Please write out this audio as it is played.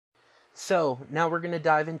So now we're going to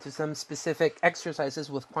dive into some specific exercises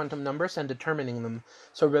with quantum numbers and determining them.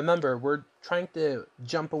 So remember, we're trying to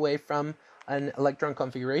jump away from an electron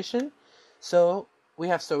configuration. So we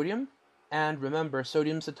have sodium, and remember,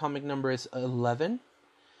 sodium's atomic number is 11.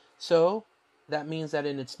 So that means that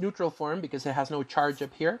in its neutral form, because it has no charge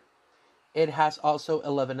up here, it has also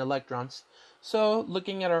 11 electrons. So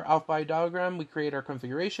looking at our off-by diagram, we create our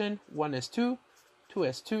configuration. 1s2,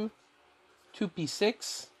 2s2,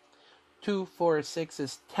 2p6, 2, 4, 6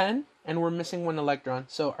 is 10, and we're missing 1 electron.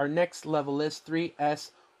 So our next level is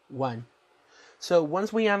 3s1. So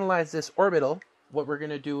once we analyze this orbital, what we're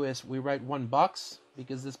going to do is we write one box,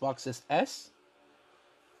 because this box is s,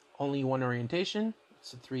 only one orientation,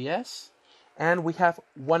 so 3s, and we have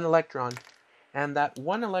 1 electron, and that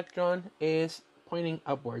 1 electron is pointing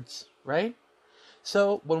upwards, right?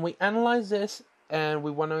 So when we analyze this and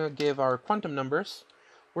we want to give our quantum numbers,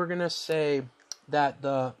 we're going to say that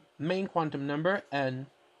the main quantum number, N,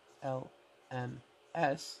 L, M,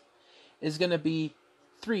 S, is going to be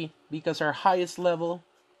 3, because our highest level,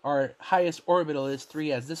 our highest orbital is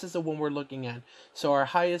 3s. This is the one we're looking at. So our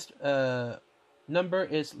highest number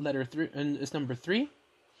is letter 3, and is number 3.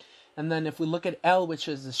 And then if we look at L, which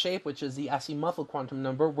is the shape, which is the azimuthal quantum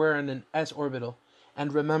number, we're in an s orbital.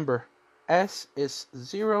 And remember, S is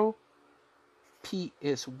 0, P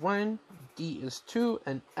is 1, D is 2,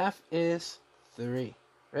 and F is 3,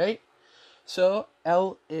 right? So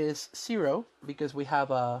L is 0, because we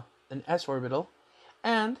have an s orbital,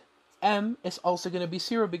 and M is also going to be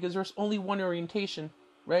 0, because there's only one orientation,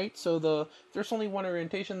 right? So there's only one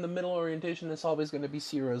orientation, the middle orientation is always going to be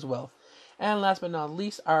 0 as well. And last but not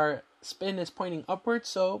least, our spin is pointing upwards,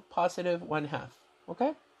 so positive 1/2,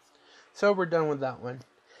 okay? So we're done with that one.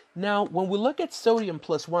 Now, when we look at sodium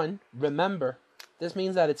plus 1, remember, this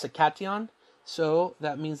means that it's a cation, so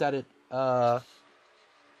that means that it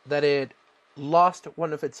lost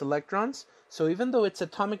one of its electrons. So even though its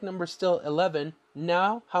atomic number is still 11,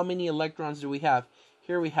 now how many electrons do we have?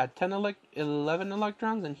 Here we had 11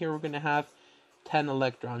 electrons, and here we're going to have 10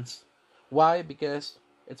 electrons. Why? Because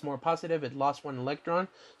it's more positive, it lost 1 electron,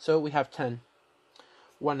 so we have 10.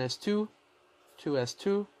 1s2,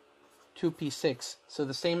 2s2, 2p6. So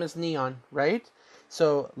the same as neon, right?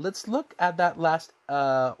 So let's look at that last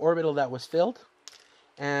orbital that was filled.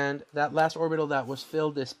 And that last orbital that was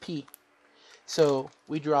filled is p. So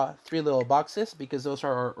we draw 3 little boxes, because those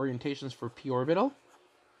are our orientations for p orbital.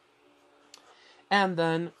 And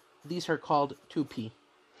then these are called 2p.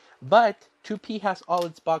 But 2p has all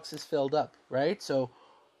its boxes filled up, right? So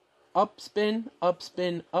up spin, up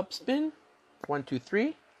spin, up spin, 1, 2,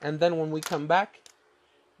 3. And then when we come back,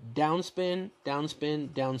 down spin, down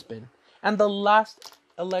spin, down spin. And the last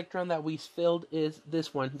electron that we filled is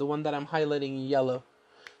this one, the one that I'm highlighting in yellow.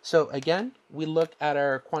 So again, we look at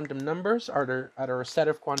our quantum numbers, at our set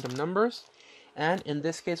of quantum numbers. And in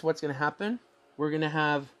this case, what's going to happen? We're going to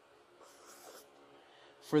have,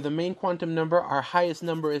 for the main quantum number, our highest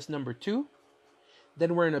number is number 2.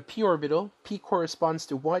 Then we're in a p orbital. P corresponds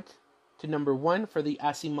to what? To number 1 for the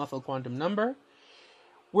azimuthal quantum number.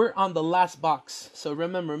 We're on the last box. So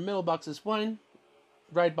remember, middle box is 1,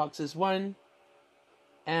 right box is 1,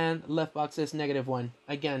 and left box is -1.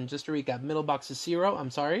 Again, just to recap, middle box is 0,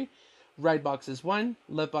 right box is 1,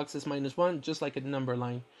 left box is -1, just like a number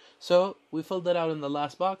line. So we filled it out in the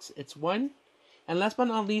last box, it's 1. And last but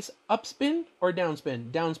not least, up spin or down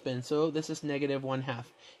spin? Down spin, so this is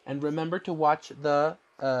 -1/2. And remember to watch the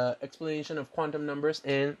explanation of quantum numbers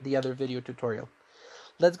in the other video tutorial.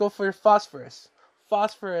 Let's go for phosphorus.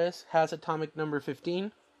 Phosphorus has atomic number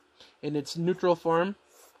 15. In its neutral form,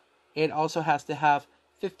 it also has to have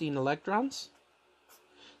 15 electrons.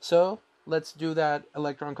 So let's do that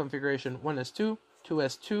electron configuration. 1s2,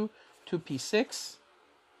 2s2, 2p6.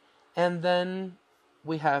 And then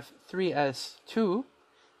we have 3s2.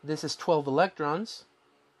 This is 12 electrons,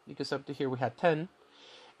 because up to here we had 10.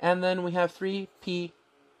 And then we have 3p3,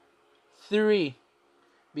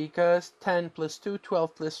 because 10 plus 2,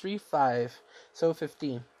 12 plus 3, 5. So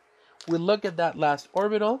 15. We look at that last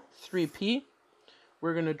orbital, 3p.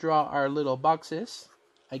 We're going to draw our little boxes.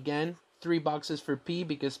 Again, 3 boxes for p,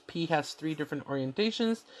 because p has 3 different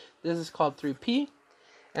orientations. This is called 3p.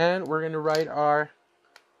 And we're going to write our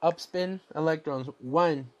upspin electrons.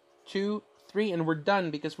 1, 2, 3. And we're done,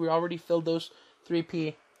 because we already filled those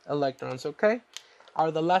 3p electrons, okay?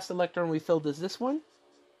 The last electron we filled is this one.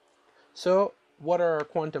 So what are our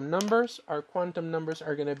quantum numbers? Our quantum numbers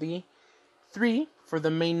are going to be 3 for the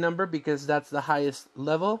main number, because that's the highest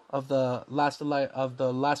level of the last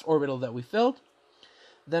orbital that we filled.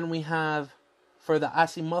 Then we have, for the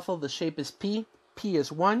azimuthal, the shape is P. P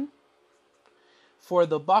is 1. For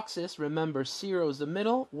the boxes, remember 0 is the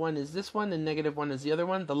middle, 1 is this one, and -1 is the other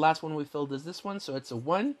one. The last one we filled is this one, so it's a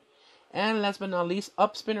 1. And last but not least,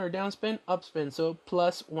 upspin or downspin, upspin, so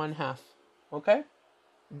plus 1/2. Okay?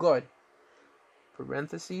 Good.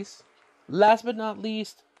 Parentheses. Last but not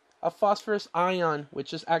least, a phosphorus ion,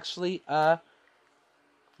 which is actually a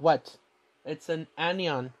what? It's an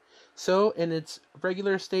anion. So in its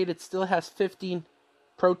regular state, it still has 15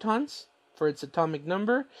 protons for its atomic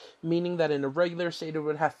number, meaning that in a regular state it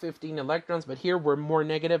would have 15 electrons, but here we're more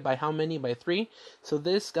negative by how many? By 3. So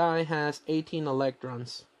this guy has 18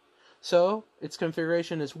 electrons. So its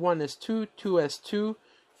configuration is 1s2, 2s2,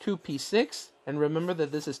 2p6, and remember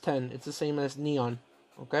that this is 10. It's the same as neon,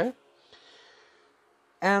 okay?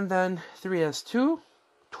 And then 3s2,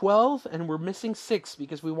 12, and we're missing 6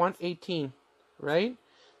 because we want 18, right?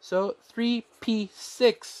 So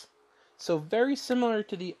 3p6. So very similar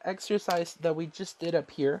to the exercise that we just did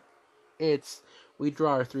up here. We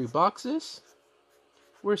draw our 3 boxes.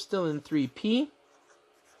 We're still in 3p.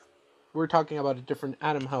 We're talking about a different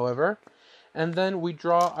atom, however. And then we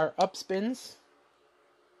draw our upspins.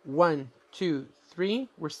 1, 2, 3.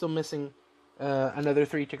 We're still missing another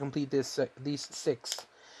 3 to complete these 6.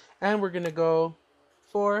 And we're going to go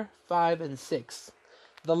 4, 5, and 6.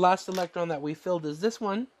 The last electron that we filled is this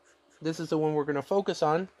one. This is the one we're going to focus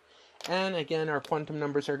on. And again, our quantum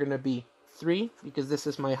numbers are going to be 3, because this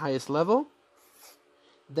is my highest level.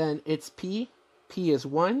 Then it's P. P is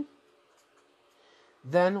 1.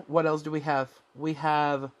 Then what else do we have? We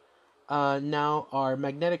have now our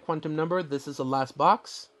magnetic quantum number. This is the last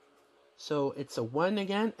box. So it's a 1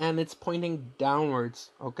 again, and it's pointing downwards,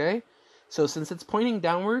 okay? So since it's pointing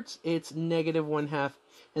downwards, it's -1/2.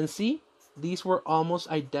 And see, these were almost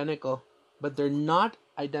identical, but they're not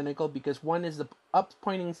identical because one is the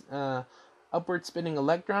upward spinning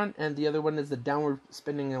electron and the other one is the downward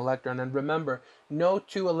spinning electron. And remember, no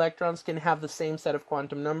 2 electrons can have the same set of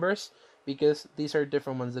quantum numbers because these are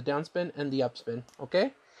different ones, the downspin and the upspin,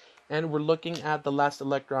 okay? And we're looking at the last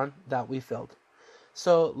electron that we filled.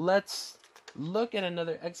 So let's look at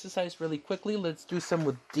another exercise really quickly. Let's do some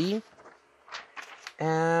with D.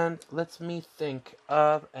 And let me think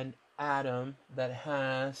of an atom that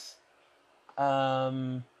has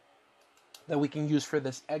that we can use for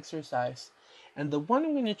this exercise. And the one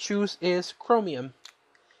I'm going to choose is chromium.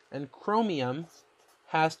 And chromium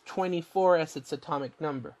has 24 as its atomic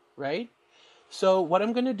number, right? So what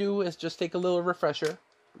I'm going to do is just take a little refresher,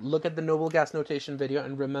 look at the noble gas notation video,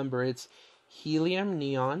 and remember it's helium,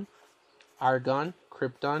 neon, argon,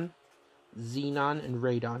 krypton, xenon, and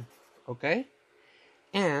radon, okay?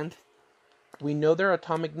 And we know their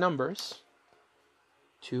atomic numbers: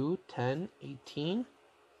 2, 10, 18,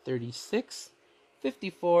 36,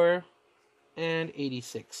 54, and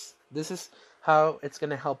 86. This is how it's going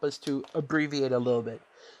to help us to abbreviate a little bit.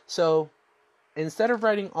 So instead of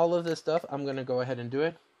writing all of this stuff, I'm going to go ahead and do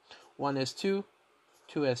it. 1s2,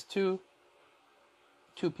 2s2,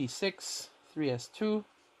 2p6, 3s2,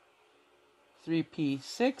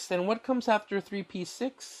 3p6. And what comes after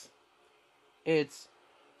 3p6? It's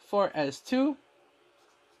 4s2.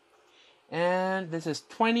 And this is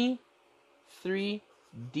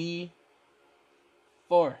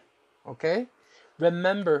 23d4. Okay?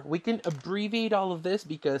 Remember, we can abbreviate all of this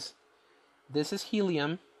because this is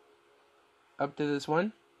helium up to this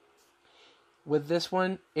one. With this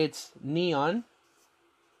one, it's neon.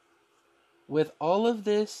 With all of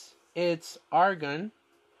this, it's argon.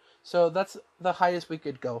 So that's the highest we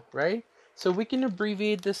could go, right? So we can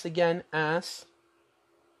abbreviate this again as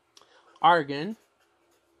argon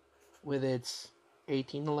with its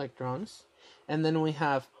 18 electrons. And then we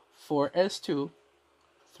have 4s2,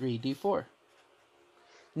 3d4.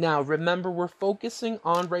 Now, remember, we're focusing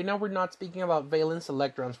on, right now we're not speaking about valence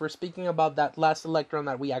electrons. We're speaking about that last electron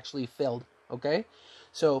that we actually filled, okay?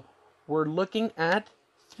 So, we're looking at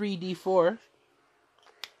 3d4.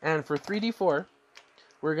 And for 3d4,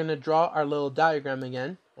 we're going to draw our little diagram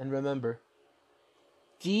again. And remember,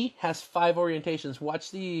 D has 5 orientations.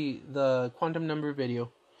 Watch the quantum number video.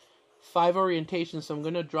 5 orientations, so I'm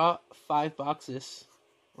going to draw 5 boxes,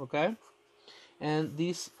 okay? And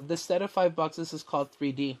this set of 5 boxes is called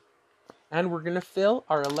 3D. And we're going to fill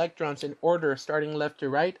our electrons in order, starting left to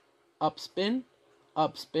right. Up spin,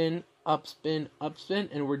 up spin, up spin, up spin,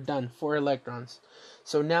 and we're done. 4 electrons.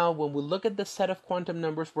 So now when we look at the set of quantum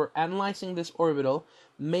numbers, we're analyzing this orbital.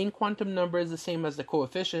 Main quantum number is the same as the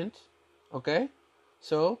coefficient, okay?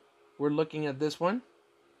 So we're looking at this one,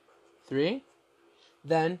 3.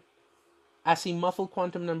 Then azimuthal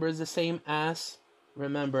quantum number is the same as,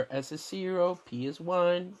 remember, S is 0, P is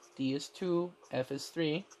 1, D is 2, F is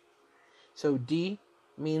 3. So D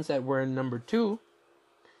means that we're in number 2.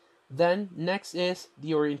 Then next is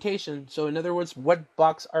the orientation. So in other words, what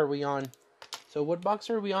box are we on? So what box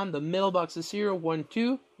are we on? The middle box is 0, 1,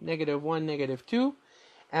 2, -1, -2.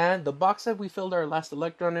 And the box that we filled our last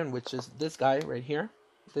electron in, which is this guy right here,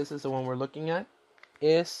 this is the one we're looking at,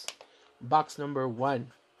 is box number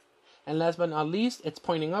 1. And last but not least, it's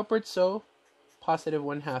pointing upwards, so positive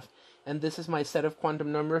 1/2. And this is my set of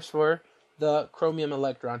quantum numbers for the chromium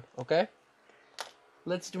electron, okay?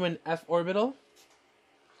 Let's do an f orbital.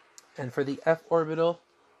 And for the f orbital,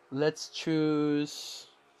 let's choose,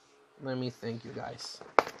 let me think, you guys.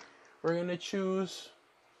 We're going to choose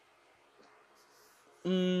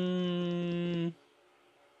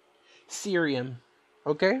cerium,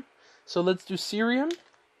 okay? So let's do cerium,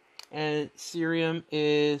 and cerium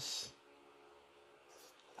is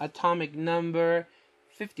atomic number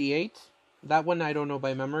 58. That one I don't know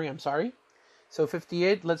by memory, I'm sorry. So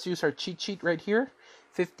 58, let's use our cheat sheet right here.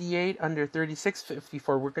 58 under 36,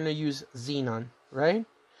 54. We're going to use xenon, right?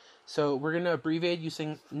 So we're going to abbreviate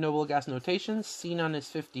using noble gas notation. Xenon is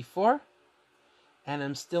 54. And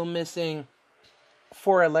I'm still missing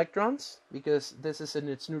 4 electrons because this is in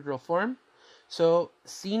its neutral form. So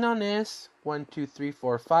xenon is 1, 2, 3,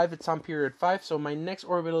 4, 5. It's on period 5. So my next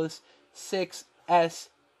orbital is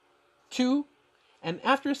 6s2. And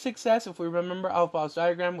after 6s, if we remember Aufbau's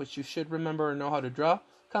diagram, which you should remember or know how to draw,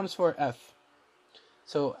 comes 4f.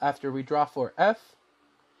 So after we draw 4f,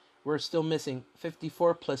 we're still missing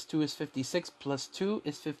 54 plus 2 is 56 plus 2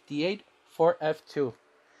 is 58 for f2.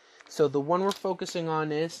 So the one we're focusing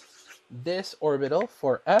on is this orbital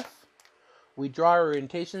for f. We draw our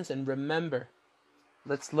orientations, and remember,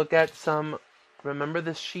 let's look at remember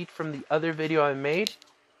this sheet from the other video I made?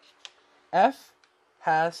 F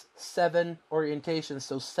has 7 orientations,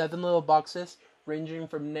 so 7 little boxes ranging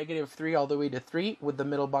from -3 all the way to 3, with the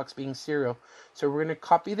middle box being 0. So we're going to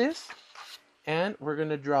copy this, and we're going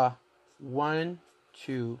to draw 1,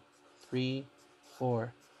 2, 3,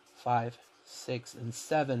 4, 5, 6, and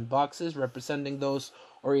 7 boxes representing those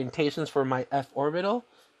orientations for my f orbital.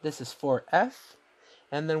 This is for f,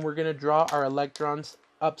 and then we're going to draw our electrons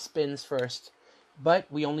up spins first,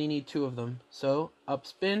 but we only need 2 of them. So up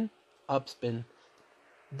spin, up spin.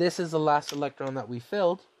 This is the last electron that we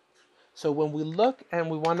filled. So when we look and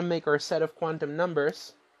we want to make our set of quantum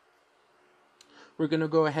numbers, we're going to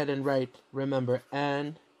go ahead and write, remember,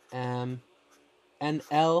 N, M, N,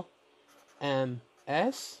 L, M,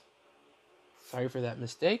 S. Sorry for that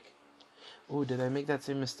mistake. Oh, did I make that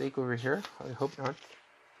same mistake over here? I hope not.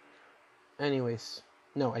 Anyways,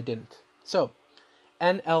 no, I didn't. So,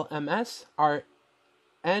 N, L, M, S. Our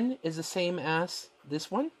N is the same as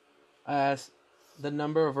this one, as the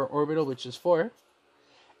number of our orbital, which is 4.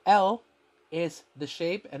 L is the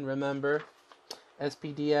shape, and remember,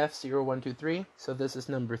 SPDF 0, 1, 2, 3. So this is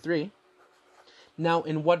number 3. Now,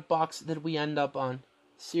 in what box did we end up on?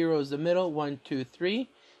 0 is the middle, 1, 2, 3,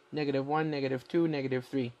 -1, -2,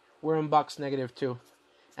 -3. We're in box -2.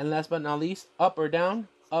 And last but not least, up or down?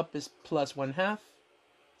 Up is plus 1/2,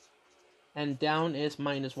 and down is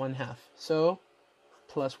minus 1/2. So,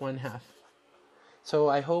 plus 1/2. So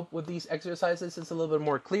I hope with these exercises it's a little bit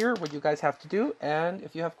more clear what you guys have to do, and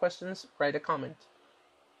if you have questions, write a comment.